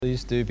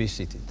Please do be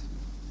seated.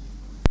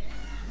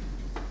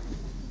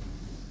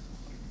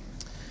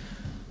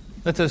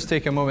 Let us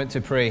take a moment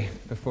to pray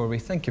before we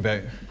think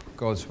about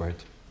God's Word.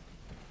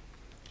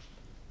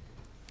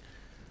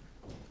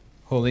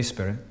 Holy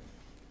Spirit,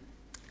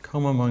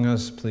 come among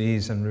us,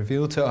 please, and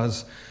reveal to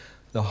us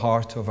the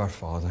heart of our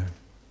Father.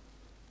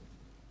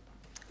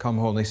 Come,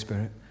 Holy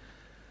Spirit,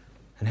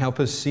 and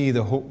help us see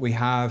the hope we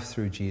have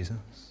through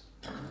Jesus.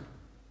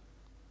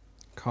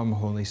 Come,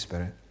 Holy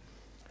Spirit,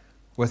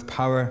 with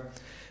power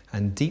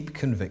and deep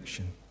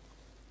conviction,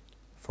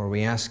 for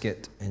we ask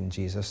it in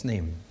Jesus'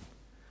 name.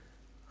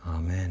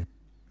 Amen.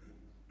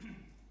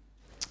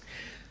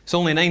 It's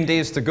only 9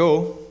 days to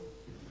go.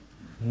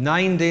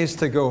 9 days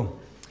to go.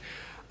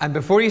 And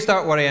before you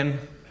start worrying,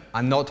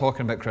 I'm not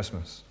talking about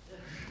Christmas.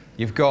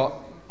 You've got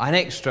an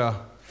extra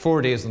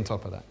 4 days on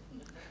top of that.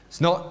 It's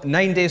not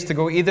 9 days to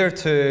go either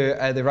to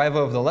the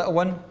arrival of the little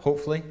one,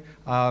 hopefully.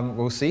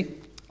 We'll see,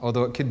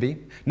 although it could be.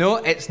 No,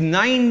 it's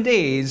 9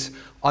 days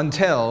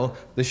until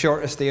the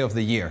shortest day of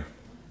the year.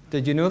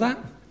 Did you know that?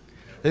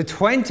 The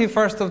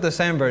 21st of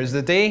December is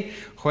the day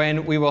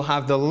when we will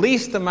have the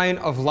least amount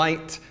of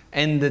light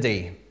in the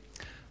day,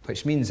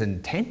 which means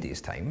in 10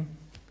 days' time,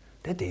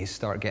 the days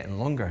start getting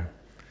longer.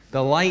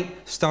 The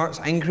light starts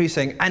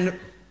increasing, and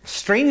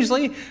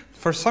strangely,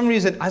 for some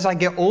reason, as I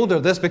get older,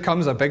 this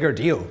becomes a bigger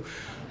deal.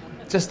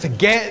 Just to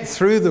get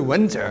through the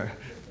winter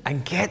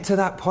and get to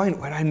that point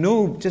where I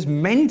know just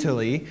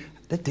mentally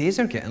the days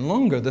are getting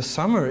longer. The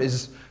summer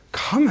is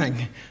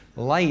coming.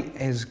 Light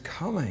is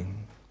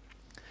coming.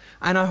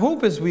 And I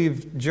hope as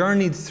we've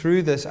journeyed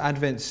through this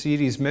Advent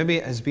series, maybe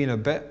it has been a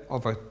bit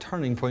of a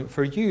turning point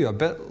for you, a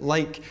bit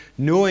like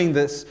knowing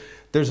that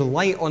there's a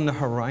light on the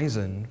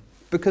horizon,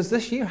 because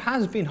this year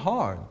has been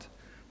hard,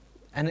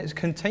 and it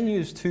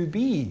continues to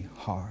be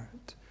hard.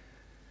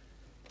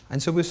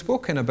 And so we've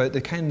spoken about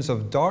the kinds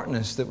of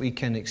darkness that we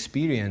can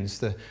experience,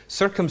 the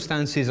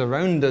circumstances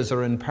around us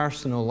or in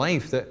personal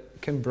life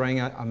that can bring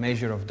a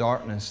measure of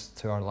darkness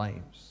to our lives.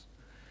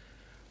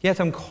 Yet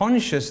I'm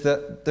conscious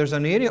that there's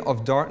an area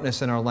of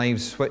darkness in our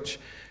lives which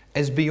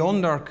is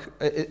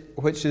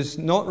which is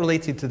not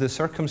related to the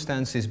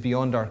circumstances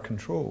beyond our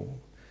control.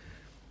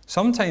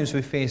 Sometimes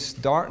we face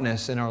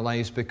darkness in our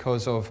lives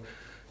because of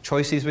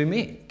choices we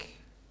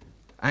make,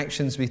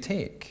 actions we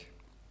take.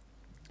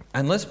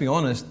 And let's be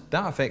honest,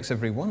 that affects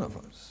every one of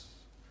us.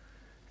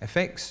 It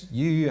affects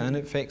you and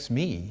it affects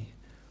me.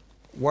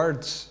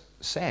 Words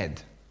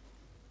said,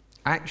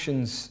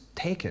 actions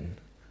taken,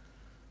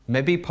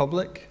 maybe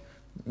public,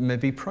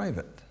 maybe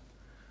private.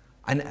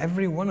 And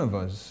every one of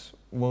us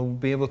will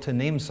be able to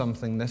name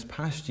something this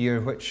past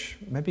year which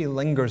maybe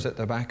lingers at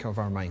the back of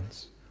our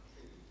minds.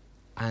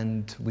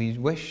 And we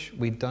wish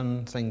we'd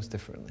done things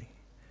differently.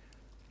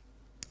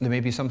 There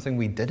may be something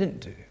we didn't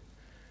do.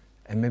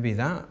 And maybe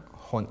that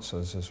haunts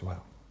us as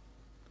well.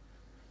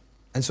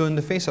 And so in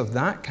the face of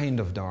that kind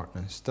of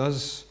darkness,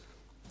 does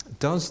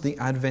the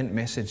Advent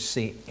message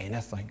say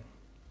anything?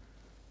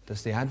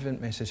 Does the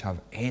Advent message have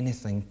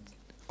anything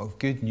of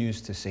good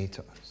news to say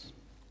to us?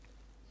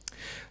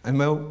 And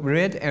we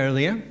read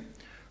earlier,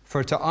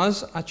 "For to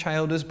us a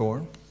child is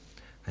born,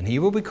 and he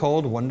will be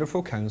called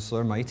Wonderful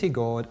Counselor, Mighty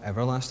God,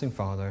 Everlasting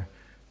Father,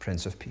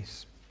 Prince of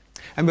Peace."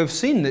 And we've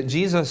seen that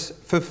Jesus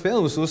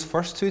fulfills those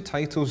first two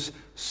titles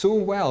so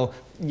well,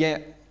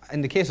 yet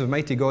in the case of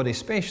Mighty God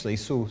especially,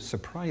 so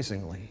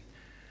surprisingly.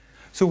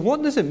 So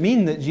what does it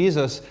mean that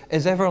Jesus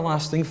is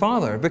Everlasting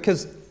Father?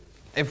 Because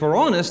if we're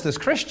honest, as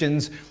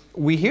Christians,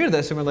 we hear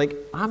this and we're like,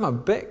 I'm a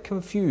bit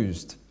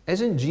confused.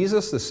 Isn't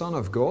Jesus the Son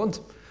of God?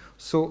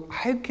 So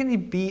how can he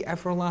be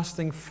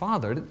Everlasting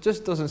Father? It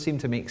just doesn't seem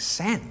to make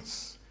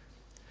sense.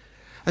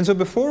 And so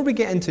before we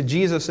get into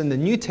Jesus in the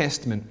New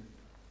Testament,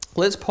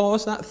 let's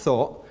pause that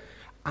thought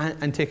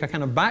and take a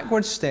kind of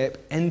backward step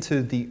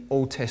into the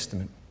Old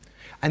Testament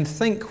and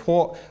think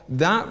what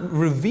that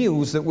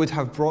reveals that would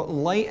have brought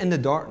light in the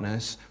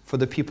darkness for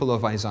the people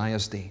of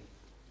Isaiah's day.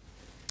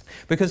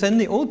 Because in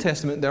the Old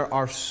Testament, there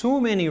are so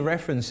many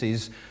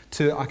references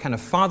to a kind of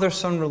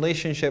father-son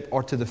relationship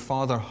or to the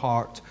father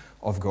heart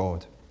of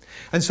God.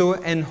 And so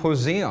in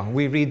Hosea,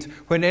 we read,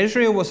 "When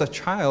Israel was a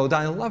child,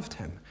 I loved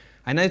him,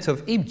 and out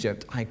of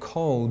Egypt I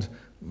called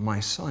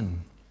my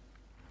son."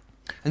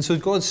 And so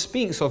God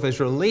speaks of his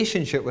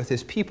relationship with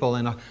his people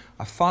in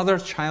a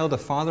father-child, a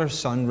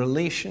father-son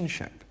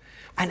relationship.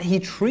 And he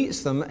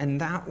treats them in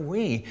that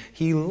way.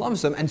 He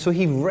loves them. And so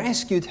he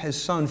rescued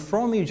his son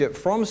from Egypt,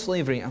 from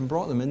slavery, and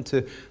brought them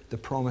into the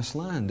promised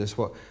land, is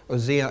what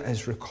Hosea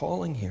is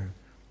recalling here.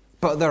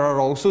 But there are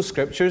also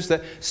scriptures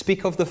that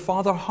speak of the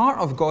father heart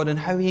of God and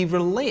how he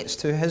relates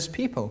to his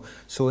people.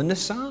 So in the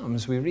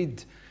Psalms we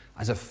read,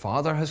 "As a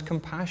father has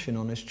compassion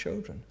on his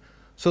children,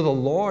 so the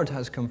Lord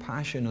has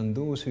compassion on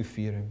those who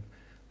fear him.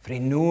 For he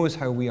knows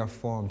how we are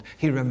formed.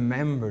 He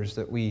remembers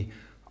that we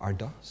are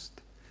dust."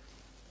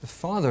 The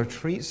Father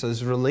treats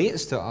us,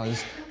 relates to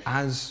us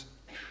as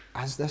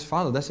this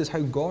Father. This is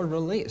how God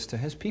relates to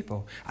his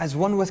people, as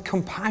one with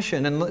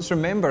compassion. And let's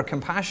remember,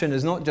 compassion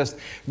is not just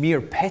mere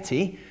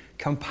pity.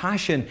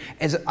 Compassion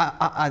is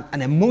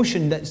an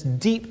emotion that's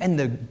deep in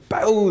the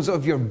bowels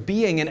of your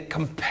being, and it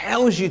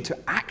compels you to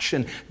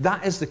action.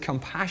 That is the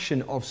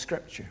compassion of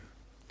Scripture.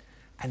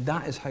 And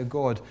that is how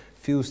God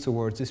feels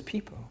towards his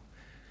people.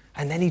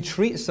 And then he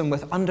treats them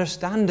with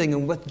understanding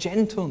and with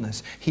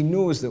gentleness. He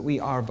knows that we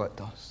are but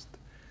dust.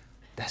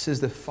 This is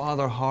the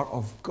Father heart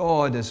of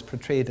God as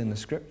portrayed in the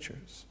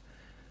Scriptures.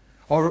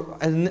 Or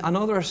in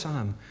another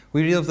psalm,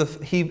 we read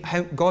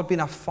of God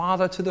being a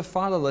father to the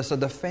fatherless, a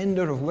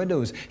defender of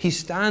widows. He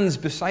stands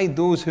beside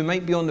those who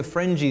might be on the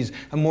fringes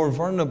and more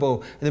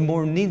vulnerable, the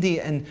more needy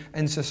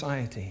in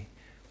society.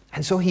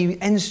 And so he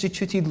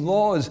instituted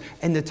laws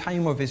in the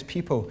time of his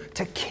people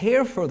to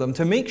care for them,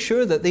 to make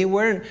sure that they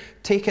weren't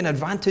taken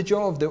advantage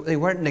of, that they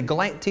weren't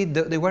neglected,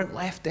 that they weren't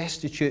left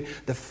destitute.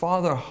 The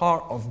Father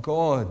heart of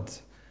God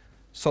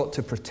sought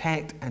to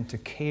protect and to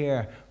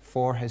care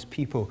for his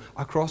people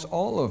across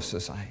all of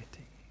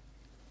society.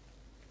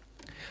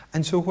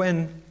 And so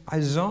when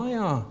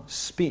Isaiah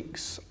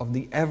speaks of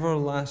the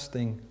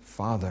everlasting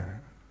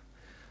Father,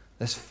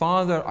 this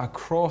Father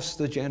across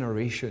the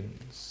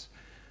generations,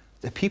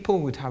 the people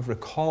would have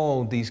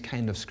recalled these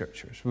kind of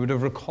scriptures. We would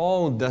have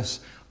recalled this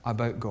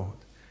about God.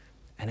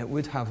 And it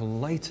would have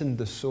lightened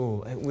the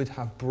soul. It would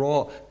have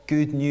brought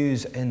good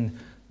news in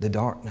the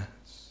darkness.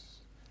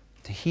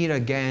 To hear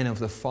again of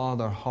the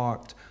Father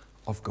heart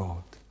of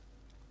God.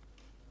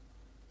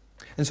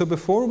 And so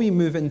before we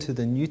move into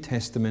the New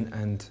Testament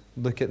and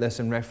look at this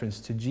in reference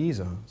to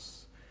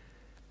Jesus,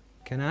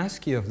 can I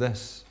ask you of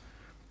this?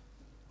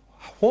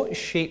 What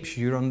shapes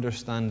your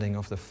understanding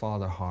of the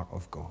Father heart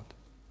of God?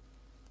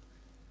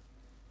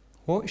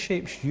 What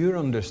shapes your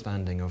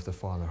understanding of the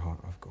Father heart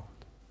of God?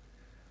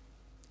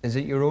 Is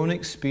it your own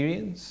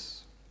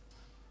experience?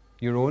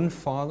 Your own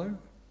father?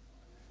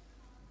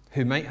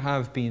 Who might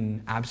have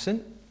been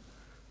absent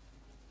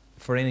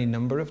for any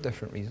number of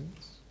different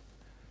reasons?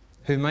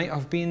 Who might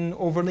have been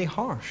overly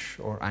harsh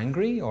or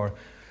angry, or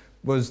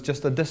was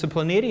just a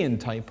disciplinarian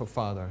type of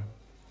father?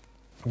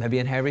 Maybe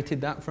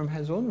inherited that from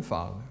his own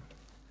father.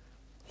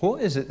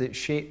 What is it that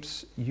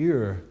shapes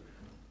your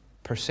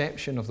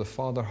perception of the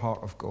Father heart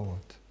of God?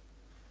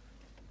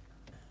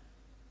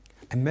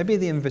 And maybe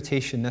the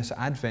invitation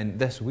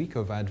this week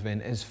of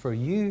Advent, is for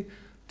you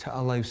to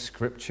allow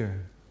Scripture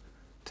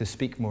to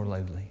speak more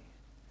loudly,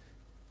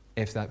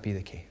 if that be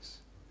the case.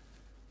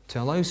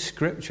 To allow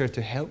Scripture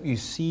to help you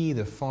see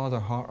the Father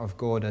heart of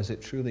God as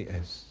it truly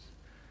is,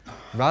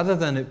 rather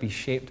than it be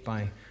shaped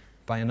by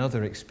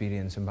another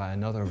experience and by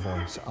another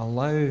voice.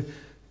 Allow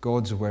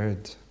God's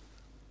Word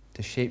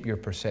to shape your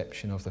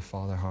perception of the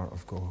Father heart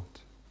of God.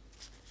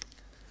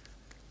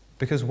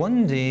 Because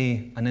one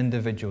day an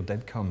individual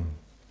did come,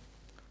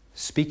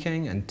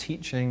 speaking and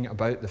teaching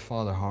about the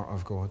Father heart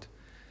of God.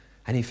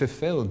 And he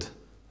fulfilled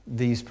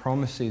these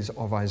promises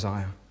of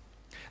Isaiah.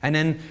 And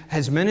in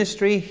his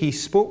ministry, he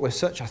spoke with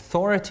such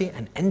authority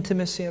and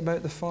intimacy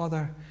about the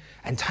Father.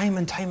 And time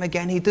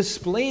again, he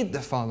displayed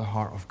the Father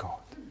heart of God.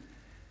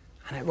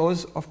 And it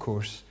was, of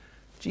course,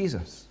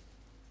 Jesus.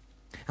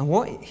 And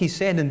what he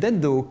said and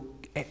did, though,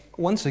 it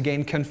once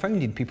again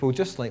confounded people,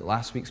 just like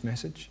last week's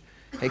message.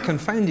 It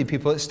confounded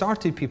people. It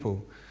started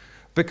people.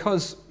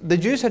 Because the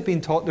Jews had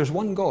been taught there's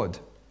one God.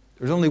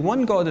 There's only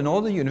one God in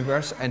all the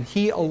universe, and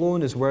he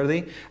alone is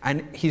worthy,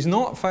 and he's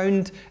not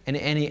found in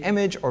any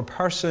image or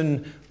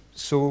person,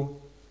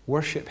 so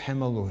worship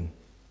him alone.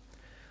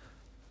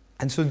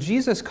 And so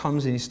Jesus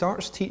comes and he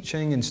starts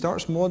teaching and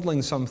starts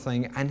modeling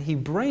something, and he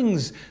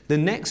brings the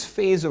next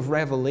phase of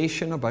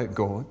revelation about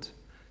God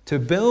to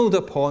build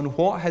upon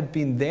what had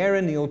been there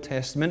in the Old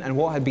Testament and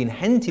what had been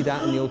hinted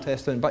at in the Old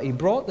Testament. But he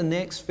brought the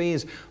next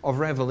phase of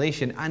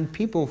revelation, and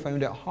people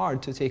found it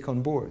hard to take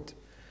on board.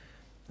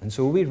 And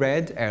so we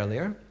read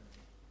earlier,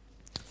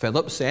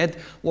 Philip said,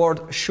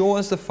 "Lord, show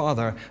us the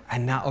Father,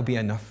 and that'll be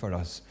enough for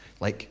us."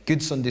 Like,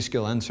 good Sunday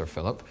school answer,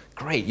 Philip.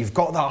 Great, you've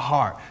got that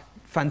heart.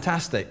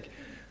 Fantastic.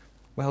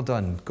 Well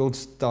done. Gold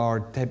star,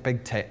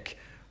 big tick.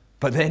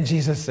 But then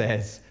Jesus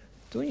says,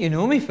 "Don't you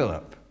know me,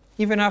 Philip?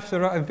 Even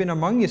after I've been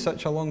among you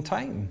such a long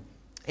time.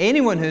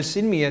 Anyone who has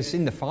seen me has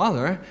seen the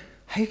Father.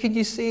 How can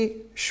you say,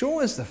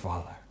 'Show us the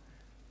Father'?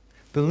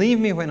 Believe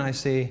me when I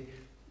say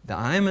that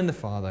I am in the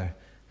Father,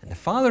 and the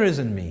Father is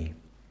in me.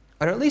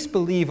 Or at least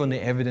believe on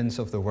the evidence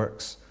of the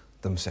works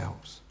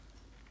themselves."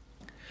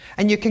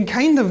 And you can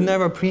kind of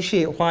now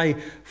appreciate why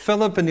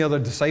Philip and the other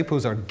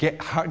disciples are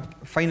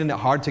finding it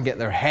hard to get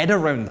their head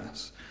around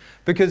this.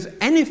 Because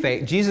in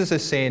effect, Jesus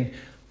is saying,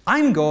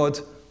 I'm God,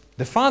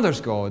 the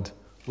Father's God,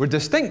 we're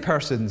distinct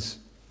persons,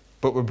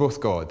 but we're both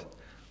God.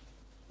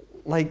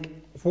 Like,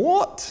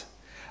 what?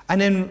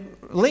 And then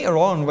later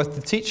on, with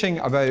the teaching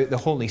about the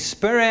Holy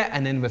Spirit,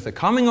 and then with the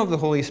coming of the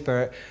Holy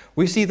Spirit,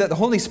 we see that the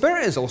Holy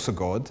Spirit is also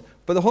God,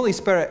 but the Holy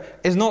Spirit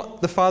is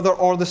not the Father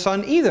or the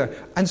Son either.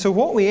 And so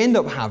what we end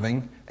up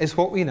having is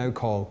what we now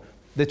call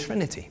the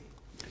Trinity.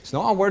 It's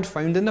not a word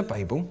found in the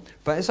Bible,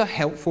 but it's a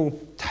helpful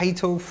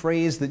title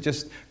phrase that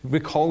just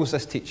recalls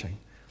this teaching.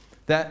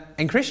 That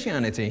in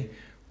Christianity,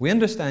 we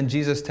understand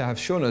Jesus to have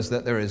shown us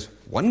that there is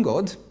one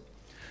God,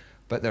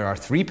 but there are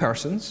three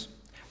persons,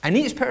 And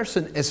each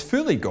person is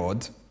fully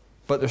God,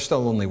 but there's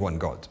still only one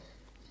God.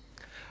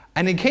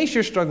 And in case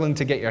you're struggling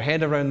to get your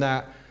head around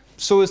that,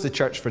 so is the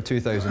church for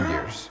 2,000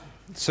 years.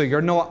 So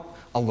you're not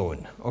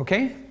alone,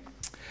 okay?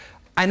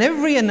 And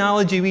every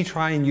analogy we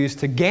try and use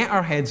to get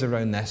our heads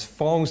around this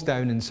falls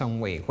down in some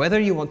way. Whether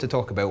you want to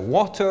talk about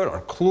water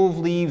or clove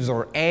leaves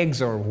or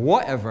eggs or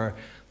whatever,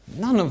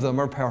 none of them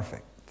are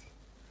perfect.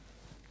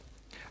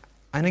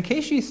 And in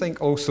case you think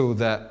also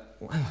that,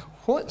 well,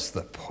 what's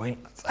the point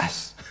of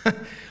this?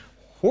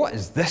 What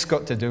has this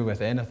got to do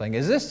with anything?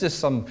 Is this just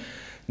some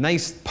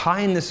nice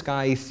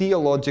pie-in-the-sky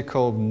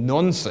theological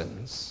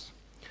nonsense?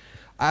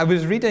 I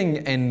was reading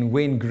in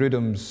Wayne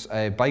Grudem's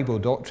Bible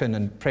Doctrine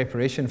in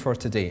preparation for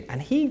today,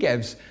 and he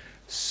gives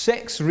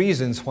 6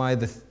 reasons why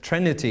the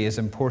Trinity is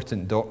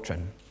important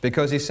doctrine.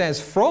 Because he says,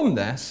 from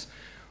this,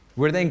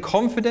 we're then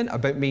confident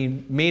about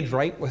being made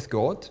right with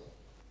God.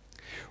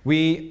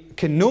 We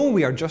can know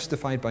we are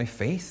justified by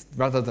faith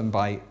rather than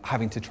by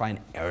having to try and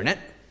earn it.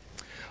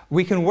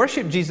 We can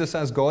worship Jesus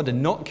as God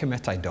and not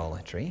commit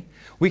idolatry.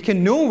 We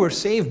can know we're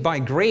saved by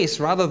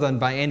grace rather than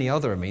by any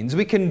other means.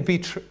 We can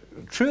be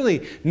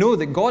truly know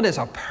that God is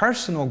a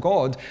personal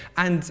God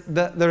and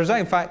that there's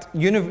in fact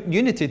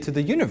unity to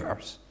the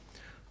universe.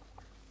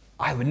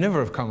 I would never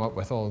have come up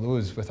with all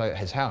those without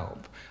his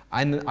help.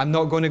 And I'm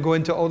not going to go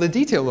into all the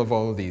detail of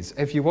all of these.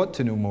 If you want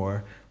to know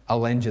more, I'll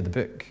lend you the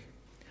book.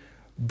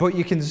 But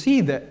you can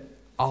see that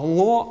a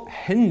lot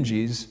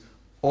hinges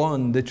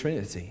on the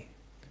Trinity,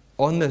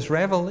 on this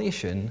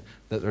revelation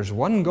that there's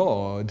one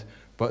God,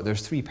 but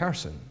there's 3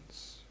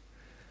 persons.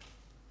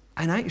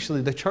 And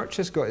actually, the church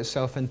has got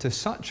itself into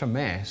such a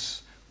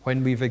mess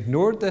when we've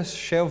ignored this,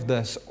 shelved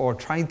this, or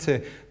tried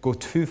to go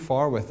too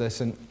far with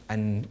this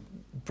and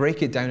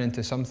break it down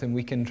into something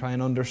we can try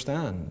and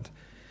understand.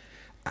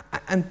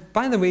 And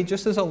by the way,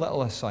 just as a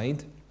little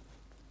aside,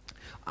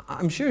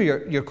 I'm sure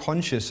you're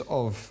conscious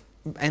of,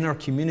 in our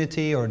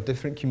community or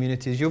different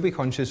communities, you'll be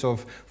conscious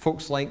of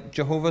folks like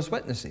Jehovah's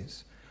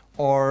Witnesses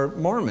or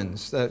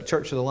Mormons, the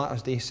Church of the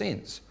Latter-day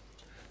Saints.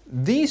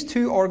 These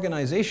 2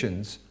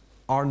 organizations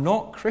are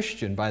not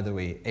Christian, by the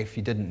way, if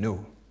you didn't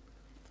know,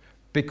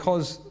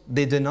 because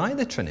they deny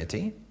the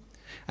Trinity,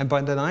 and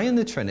by denying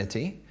the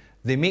Trinity,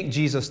 they make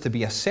Jesus to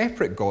be a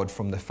separate God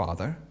from the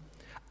Father,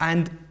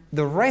 and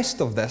the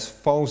rest of this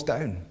falls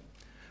down,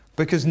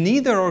 because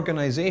neither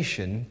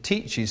organization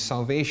teaches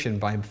salvation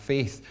by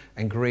faith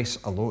and grace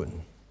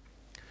alone.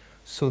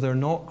 So they're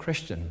not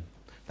Christian.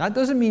 That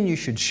doesn't mean you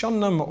should shun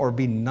them or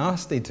be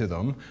nasty to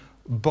them,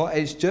 but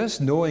it's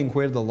just knowing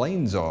where the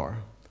lines are.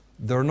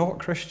 They're not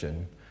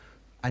Christian.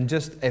 And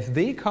just if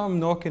they come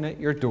knocking at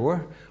your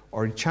door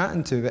or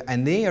chatting to it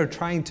and they are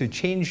trying to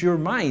change your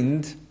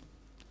mind,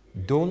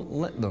 don't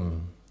let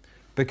them.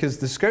 Because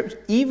the scripts,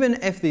 even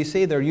if they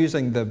say they're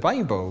using the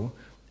Bible,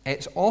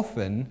 it's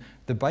often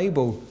the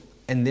Bible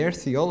in their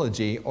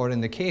theology, or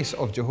in the case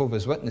of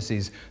Jehovah's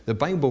Witnesses, the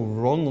Bible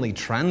wrongly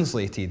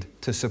translated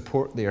to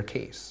support their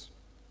case.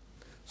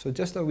 So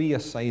just a wee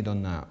aside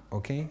on that,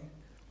 okay?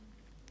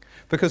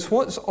 Because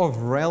what's of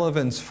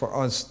relevance for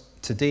us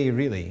today,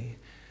 really,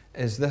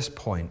 is this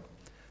point,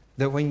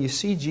 that when you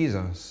see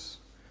Jesus,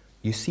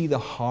 you see the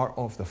heart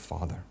of the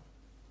Father.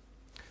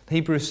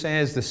 Hebrews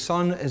says the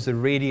Son is the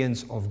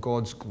radiance of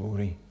God's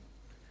glory.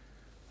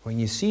 When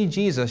you see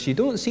Jesus, you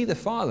don't see the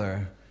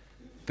Father,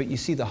 but you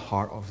see the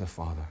heart of the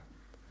Father.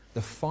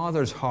 The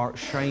Father's heart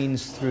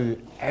shines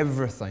through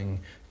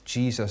everything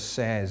Jesus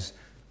says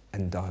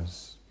and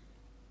does.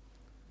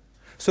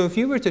 So if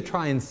you were to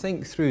try and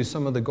think through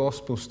some of the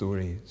gospel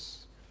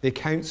stories, the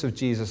accounts of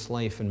Jesus'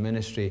 life and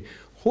ministry,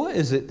 what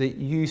is it that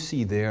you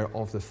see there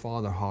of the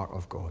Father heart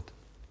of God?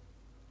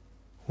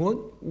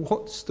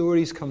 What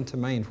stories come to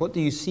mind? What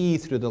do you see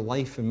through the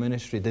life and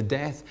ministry, the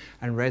death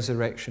and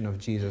resurrection of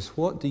Jesus?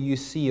 What do you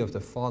see of the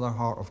Father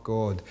heart of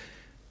God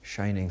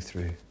shining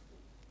through?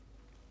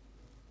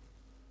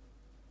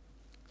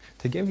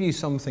 To give you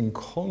something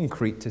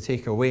concrete to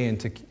take away and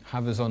to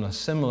have us on a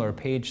similar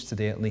page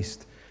today at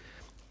least,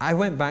 I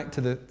went back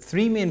to the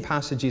 3 main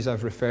passages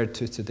I've referred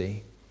to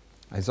today,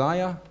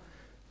 Isaiah,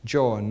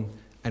 John,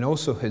 and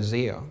also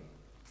Hosea,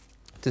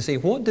 to say,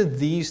 what did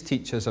these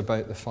teach us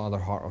about the Father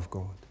heart of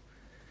God?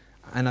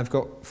 And I've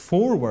got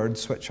 4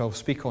 words which I'll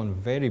speak on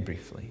very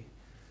briefly.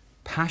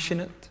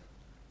 Passionate,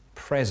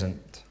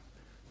 present,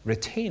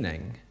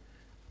 retaining,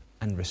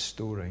 and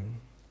restoring.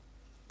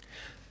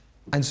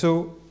 And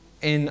so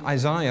in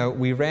Isaiah,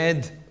 we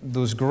read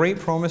those great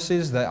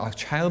promises that a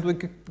child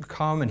would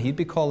come and he'd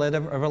be called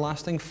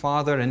Everlasting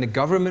Father, and the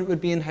government would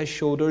be in his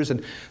shoulders,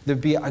 and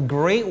there'd be a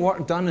great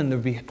work done, and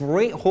there'd be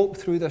great hope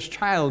through this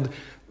child.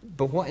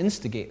 But what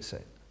instigates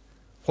it?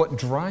 What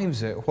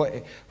drives it?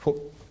 What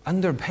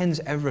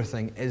underpins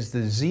everything is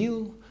the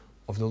zeal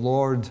of the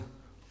Lord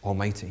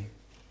Almighty.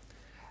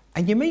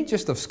 And you might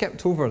just have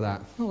skipped over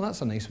that. Oh,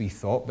 that's a nice wee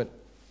thought, but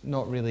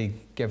not really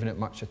given it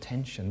much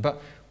attention.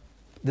 But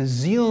the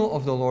zeal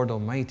of the Lord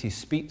Almighty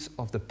speaks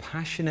of the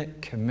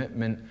passionate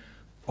commitment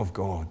of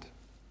God,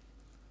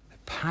 the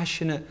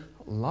passionate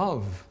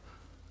love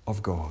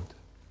of God.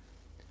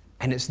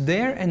 And it's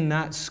there in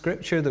that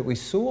scripture that we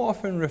so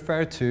often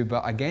refer to,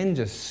 but again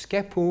just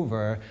skip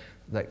over,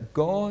 that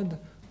God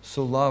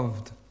so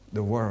loved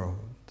the world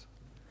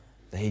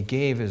that he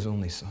gave his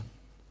only Son.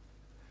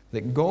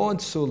 That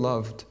God so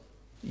loved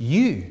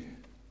you,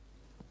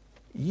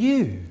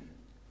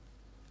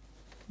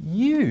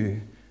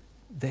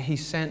 that he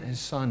sent his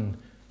Son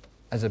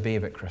as a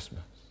babe at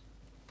Christmas.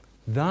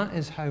 That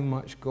is how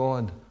much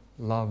God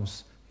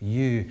loves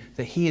you,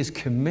 that he is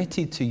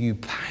committed to you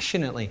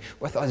passionately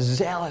with a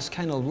zealous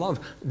kind of love.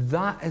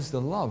 That is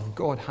the love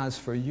God has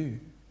for you.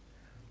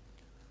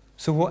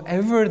 So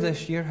whatever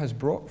this year has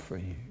brought for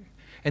you,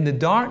 in the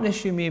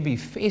darkness you may be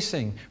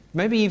facing,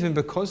 maybe even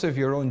because of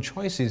your own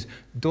choices,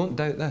 don't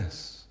doubt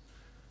this.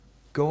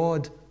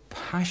 God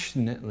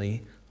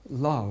passionately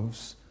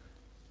loves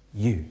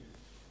you.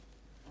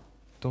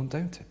 Don't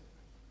doubt it.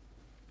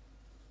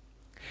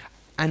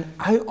 And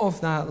out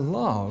of that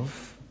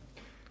love,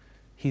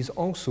 he's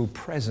also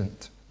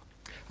present.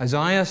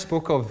 Isaiah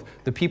spoke of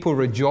the people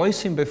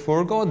rejoicing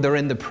before God. They're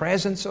in the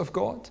presence of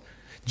God.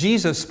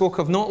 Jesus spoke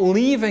of not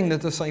leaving the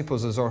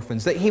disciples as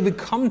orphans, that he would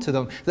come to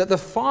them, that the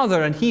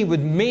Father and he would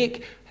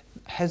make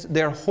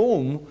their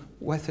home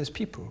with his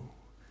people.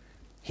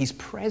 He's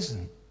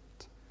present.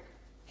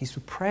 He's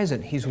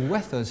present. He's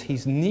with us.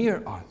 He's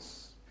near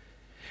us.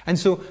 And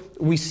so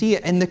we see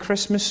it in the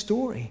Christmas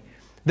story,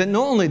 that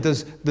not only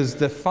does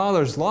the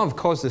Father's love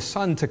cause the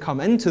Son to come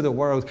into the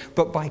world,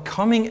 but by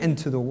coming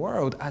into the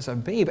world as a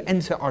babe,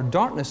 into our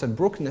darkness and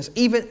brokenness,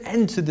 even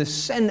into the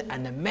sin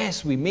and the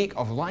mess we make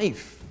of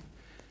life,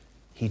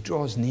 he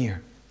draws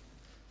near.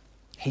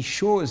 He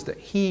shows that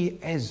he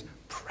is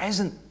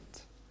present,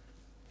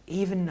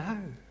 even now.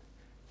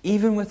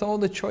 Even with all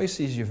the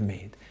choices you've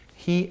made,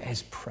 he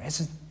is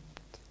present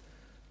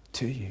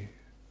to you.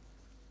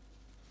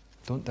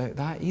 Don't doubt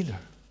that either.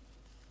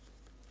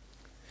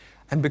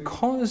 And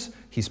because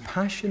he's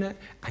passionate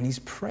and he's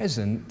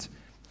present,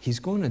 he's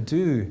going to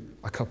do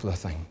a couple of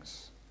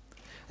things.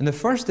 And the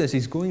first is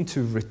he's going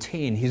to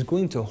retain, he's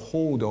going to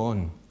hold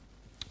on.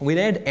 We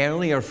read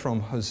earlier from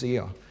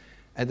Hosea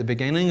at the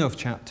beginning of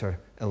chapter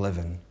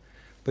 11.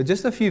 But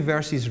just a few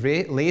verses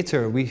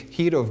later, we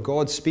hear of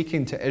God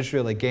speaking to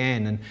Israel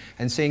again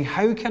and saying,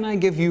 "How can I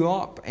give you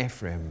up,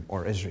 Ephraim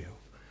or Israel?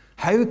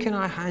 How can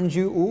I hand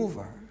you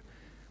over?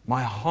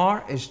 My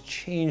heart is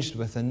changed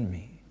within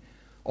me.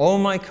 All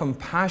my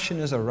compassion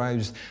is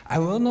aroused. I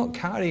will not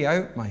carry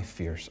out my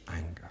fierce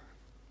anger."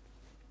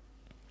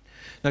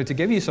 Now, to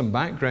give you some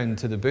background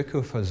to the book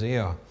of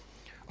Hosea,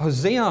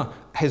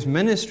 his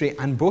ministry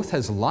and both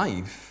his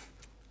life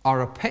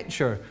are a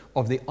picture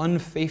of the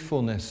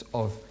unfaithfulness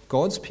of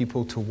God's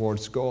people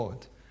towards God.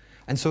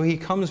 And so he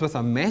comes with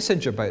a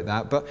message about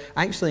that, but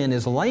actually in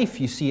his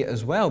life you see it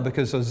as well,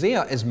 because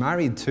Hosea is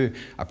married to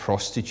a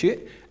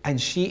prostitute and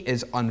she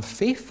is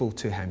unfaithful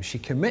to him. She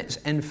commits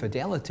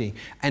infidelity,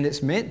 and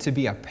it's meant to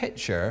be a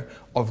picture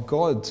of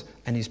God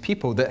and his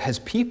people, that his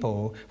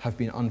people have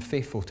been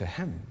unfaithful to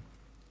him.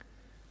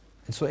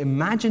 And so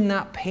imagine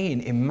that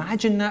pain,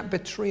 imagine that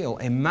betrayal,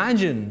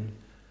 imagine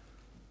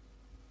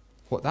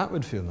what that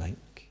would feel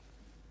like.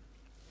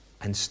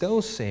 And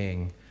still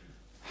saying,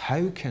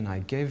 "How can I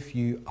give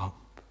you up?"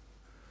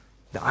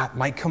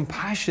 My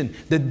compassion,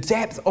 the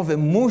depth of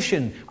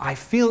emotion I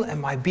feel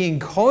in my being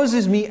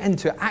causes me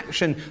into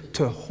action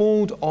to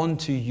hold on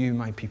to you,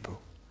 my people,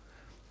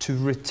 to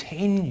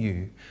retain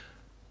you,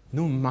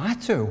 no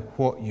matter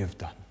what you've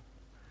done,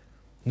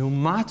 no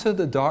matter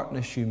the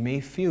darkness you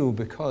may feel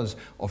because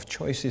of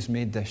choices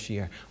made this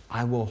year.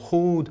 I will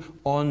hold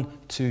on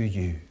to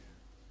you.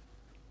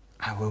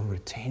 I will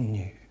retain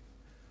you.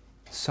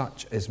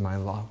 Such is my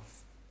love.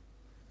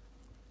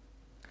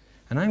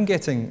 And I'm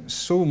getting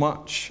so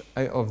much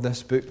out of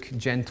this book,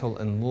 Gentle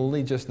and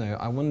Lowly, just now.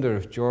 I wonder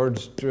if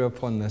George drew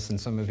upon this in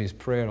some of his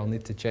prayer. I'll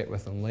need to check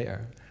with him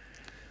later.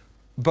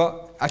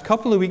 But a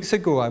couple of weeks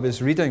ago, I was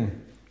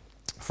reading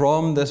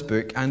from this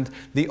book, and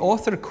the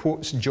author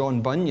quotes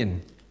John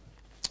Bunyan,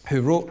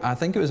 who wrote, I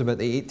think it was about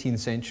the 18th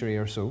century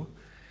or so.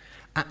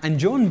 And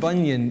John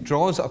Bunyan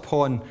draws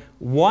upon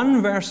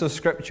one verse of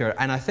Scripture,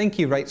 and I think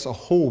he writes a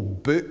whole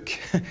book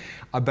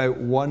about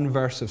one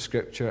verse of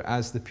Scripture,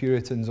 as the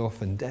Puritans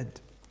often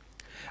did.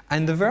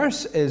 And the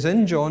verse is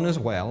in John as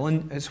well,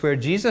 and it's where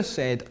Jesus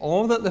said,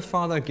 "All that the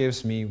Father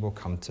gives me will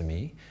come to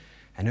me,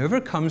 and whoever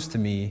comes to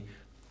me,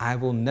 I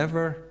will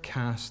never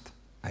cast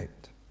out."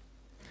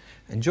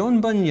 And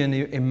John Bunyan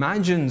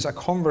imagines a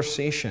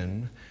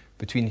conversation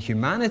between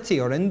humanity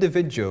or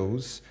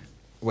individuals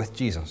with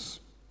Jesus.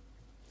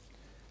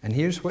 And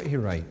here's what he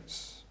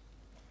writes.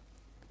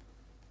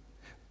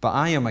 "But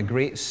I am a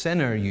great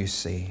sinner, you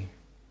say.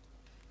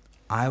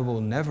 I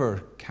will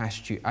never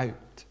cast you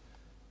out,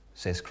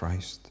 says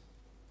Christ.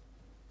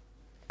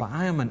 But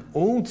I am an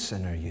old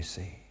sinner, you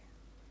say.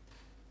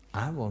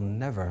 I will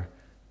never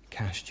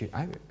cast you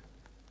out,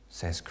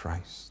 says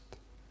Christ.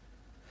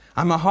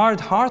 I'm a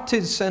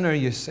hard-hearted sinner,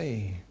 you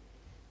say.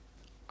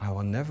 I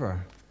will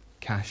never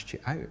cast you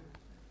out,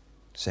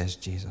 says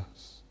Jesus.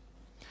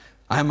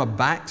 I am a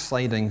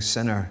backsliding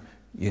sinner,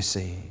 you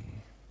say.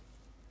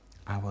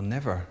 I will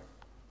never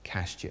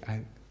cast you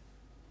out,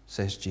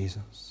 says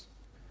Jesus.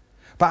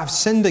 But I've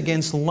sinned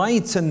against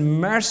light and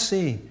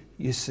mercy,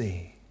 you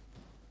say.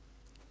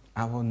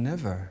 I will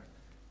never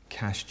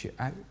cast you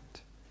out,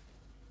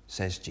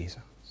 says Jesus.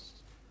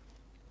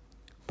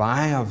 But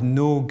I have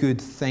no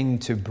good thing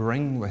to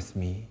bring with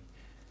me,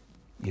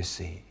 you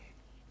say.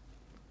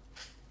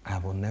 I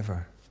will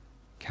never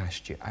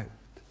cast you out,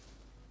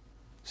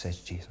 says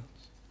Jesus.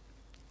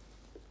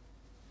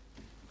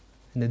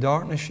 In the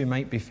darkness you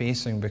might be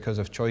facing because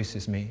of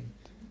choices made,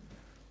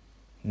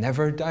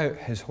 never doubt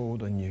His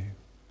hold on you.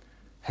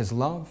 His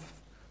love,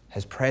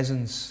 His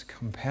presence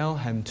compel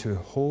Him to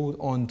hold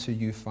on to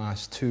you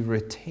fast, to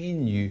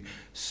retain you.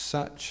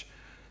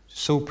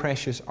 So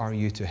precious are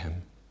you to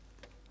Him.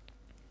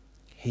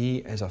 He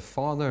is a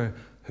Father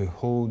who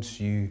holds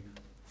you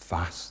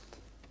fast.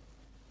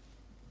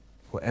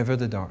 Whatever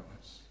the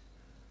darkness,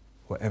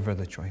 whatever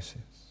the choices.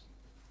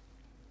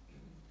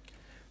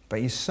 But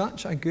He's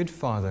such a good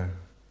Father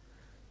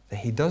that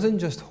He doesn't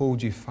just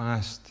hold you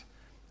fast.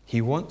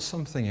 He wants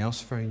something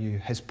else for you.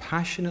 His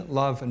passionate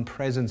love and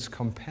presence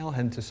compel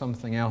Him to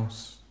something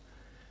else.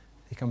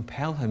 They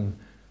compel Him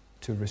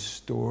to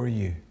restore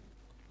you.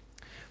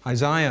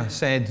 Isaiah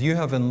said, "You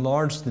have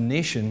enlarged the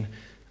nation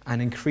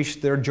and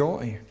increased their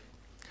joy."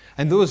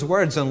 And those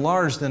words,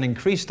 enlarged and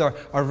increased, are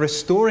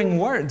restoring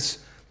words.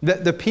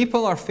 The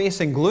people are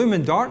facing gloom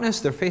and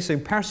darkness. They're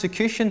facing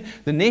persecution.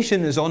 The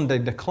nation is on the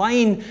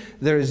decline.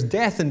 There is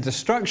death and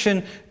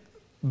destruction.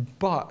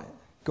 But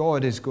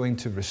God is going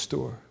to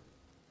restore.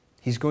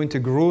 He's going to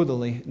grow the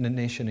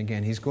nation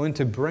again. He's going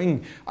to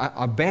bring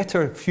a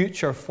better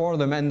future for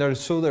them, and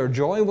so their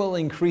joy will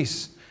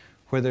increase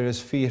where there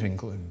is fear and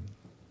gloom.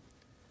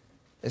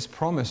 It's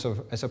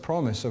a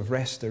promise of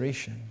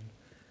restoration,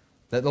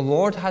 that the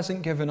Lord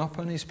hasn't given up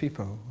on His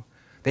people,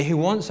 that He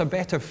wants a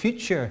better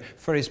future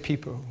for His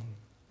people,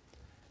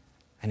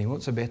 and He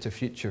wants a better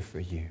future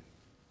for you.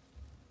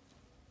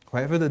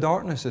 Whatever the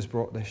darkness has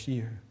brought this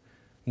year,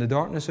 in the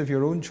darkness of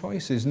your own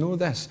choices, know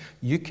this: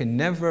 you can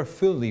never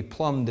fully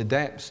plumb the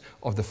depths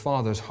of the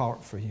Father's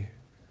heart for you.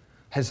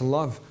 His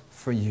love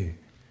for you.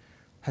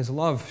 His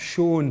love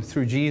shown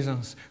through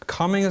Jesus,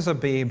 coming as a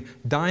babe,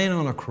 dying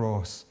on a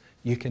cross.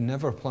 You can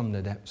never plumb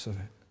the depths of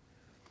it.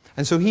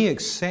 And so He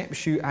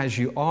accepts you as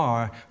you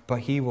are, but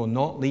He will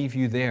not leave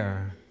you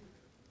there.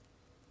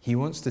 He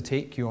wants to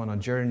take you on a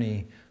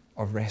journey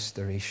of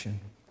restoration.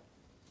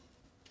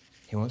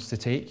 He wants to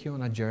take you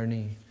on a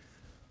journey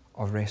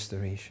of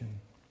restoration.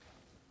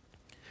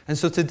 And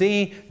so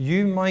today,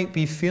 you might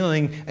be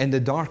feeling in the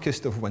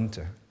darkest of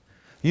winter.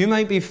 You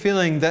might be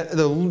feeling that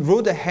the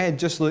road ahead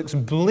just looks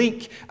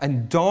bleak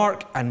and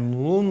dark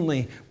and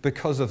lonely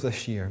because of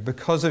this year,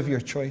 because of your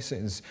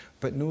choices.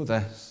 But know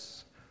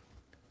this: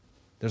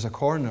 there's a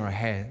corner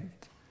ahead.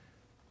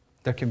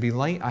 There can be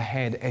light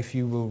ahead if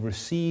you will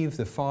receive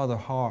the Father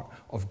heart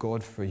of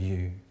God for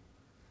you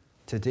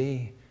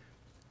today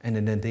and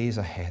in the days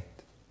ahead.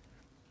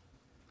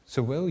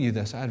 So will you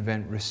this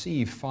Advent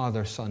receive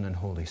Father, Son, and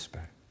Holy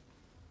Spirit?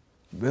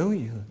 Will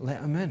you let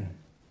Him in?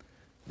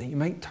 That you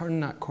might turn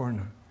that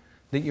corner,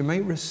 that you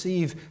might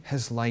receive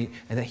His light,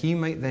 and that He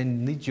might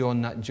then lead you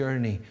on that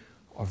journey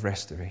of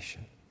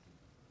restoration.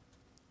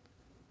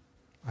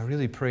 I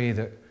really pray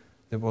that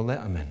we'll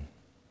let Him in.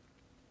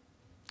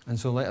 And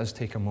so let us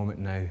take a moment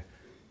now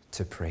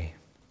to pray.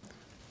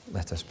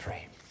 Let us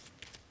pray.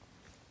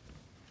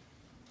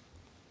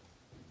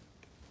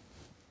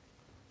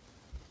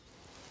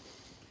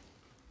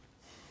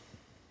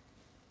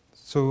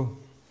 So,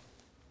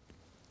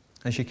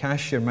 as you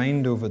cast your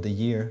mind over the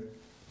year,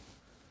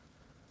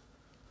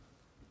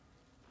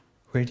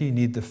 where do you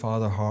need the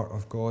Father heart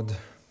of God?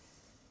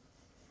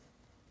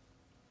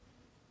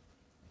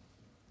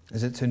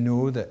 Is it to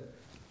know that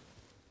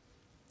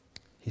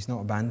He's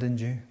not abandoned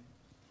you?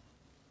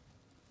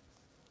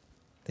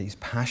 That He's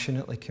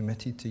passionately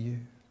committed to you?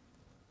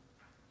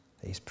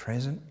 That He's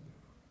present?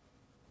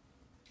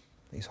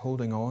 That He's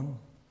holding on?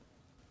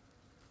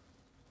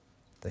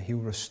 That He'll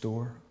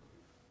restore?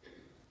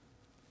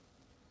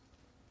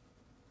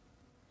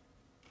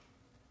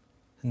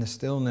 In the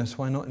stillness,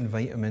 why not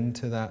invite Him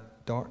into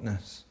that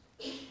darkness?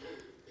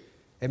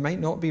 It might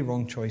not be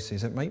wrong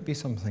choices. It might be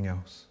something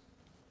else.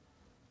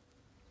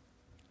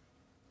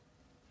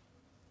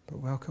 But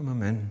welcome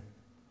Him in.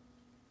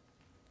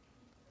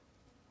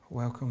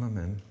 Welcome Him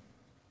in.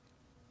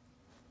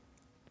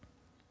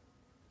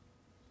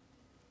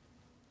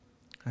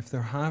 If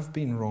there have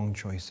been wrong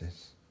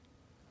choices,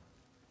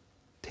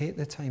 take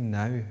the time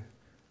now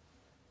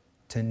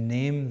to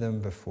name them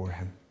before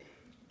Him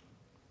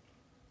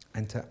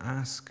and to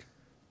ask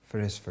for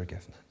His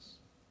forgiveness.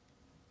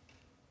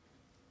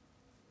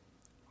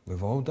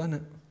 We've all done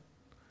it.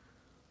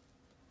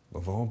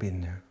 We've all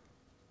been there.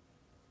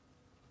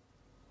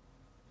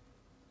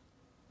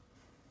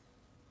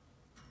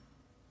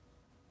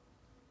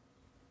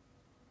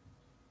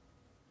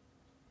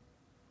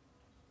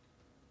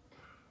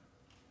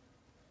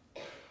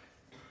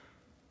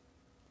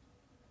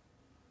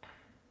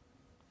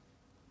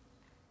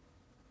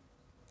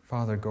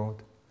 Father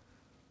God,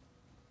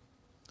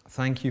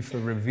 Thank you for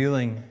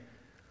revealing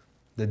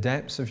the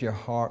depths of your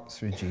heart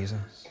through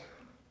Jesus,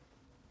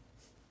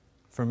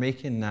 for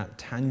making that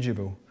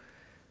tangible.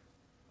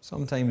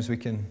 Sometimes we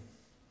can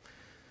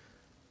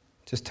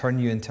just turn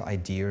you into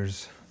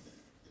ideas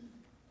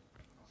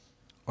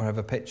or have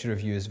a picture of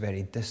you as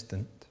very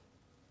distant.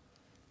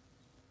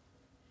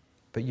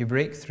 But you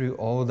break through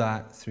all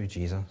that through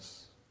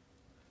Jesus.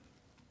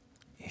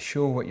 You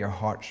show what your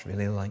heart's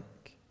really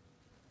like,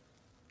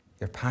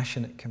 your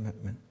passionate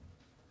commitment,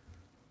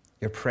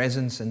 your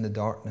presence in the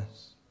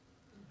darkness,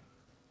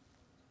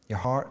 your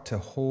heart to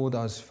hold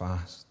us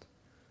fast,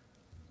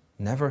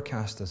 never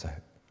cast us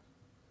out,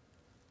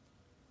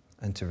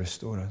 and to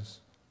restore us.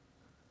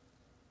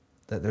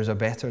 That there's a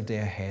better day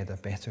ahead, a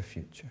better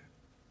future.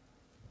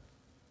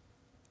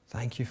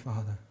 Thank you,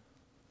 Father.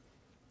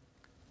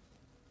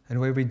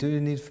 And where we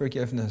do need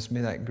forgiveness,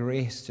 may that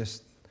grace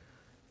just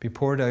be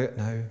poured out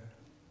now.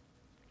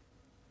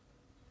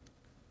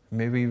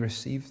 May we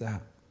receive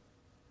that.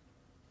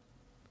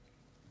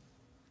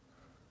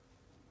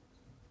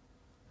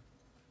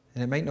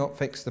 And it might not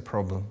fix the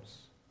problems,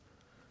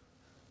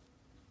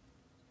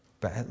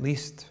 but at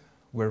least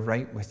we're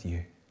right with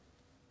you.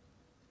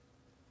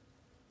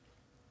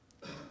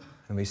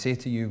 And we say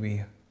to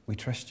you, we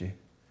trust you.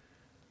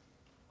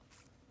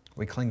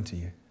 We cling to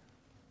you.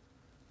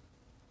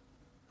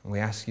 And we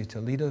ask you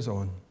to lead us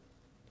on.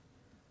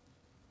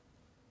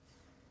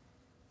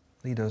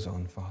 Lead us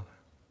on, Father.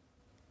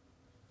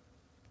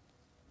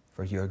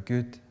 For you are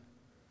good,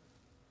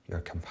 you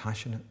are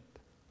compassionate,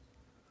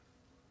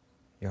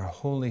 you are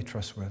wholly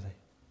trustworthy.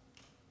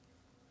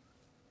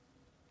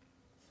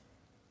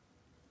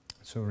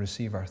 So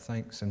receive our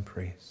thanks and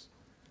praise.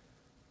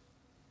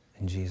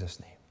 In Jesus'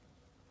 name.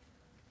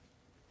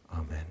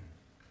 Amen.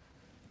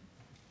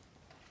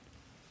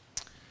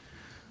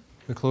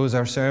 We close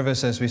our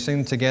service as we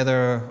sing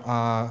together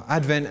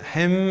Advent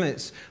hymn.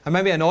 It's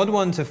maybe an odd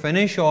one to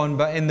finish on,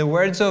 but in the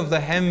words of the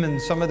hymn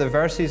and some of the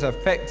verses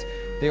I've picked,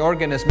 the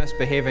organ is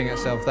misbehaving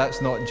itself.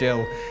 That's not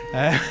Jill.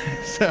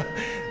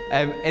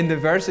 In the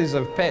verses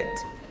I've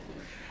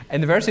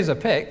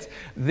picked,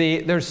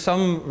 there's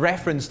some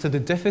reference to the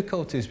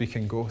difficulties we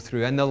can go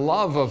through and the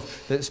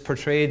love that's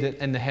portrayed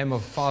in the hymn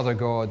of Father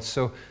God.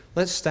 So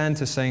let's stand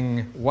to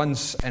sing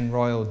Once in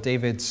Royal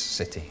David's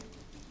City.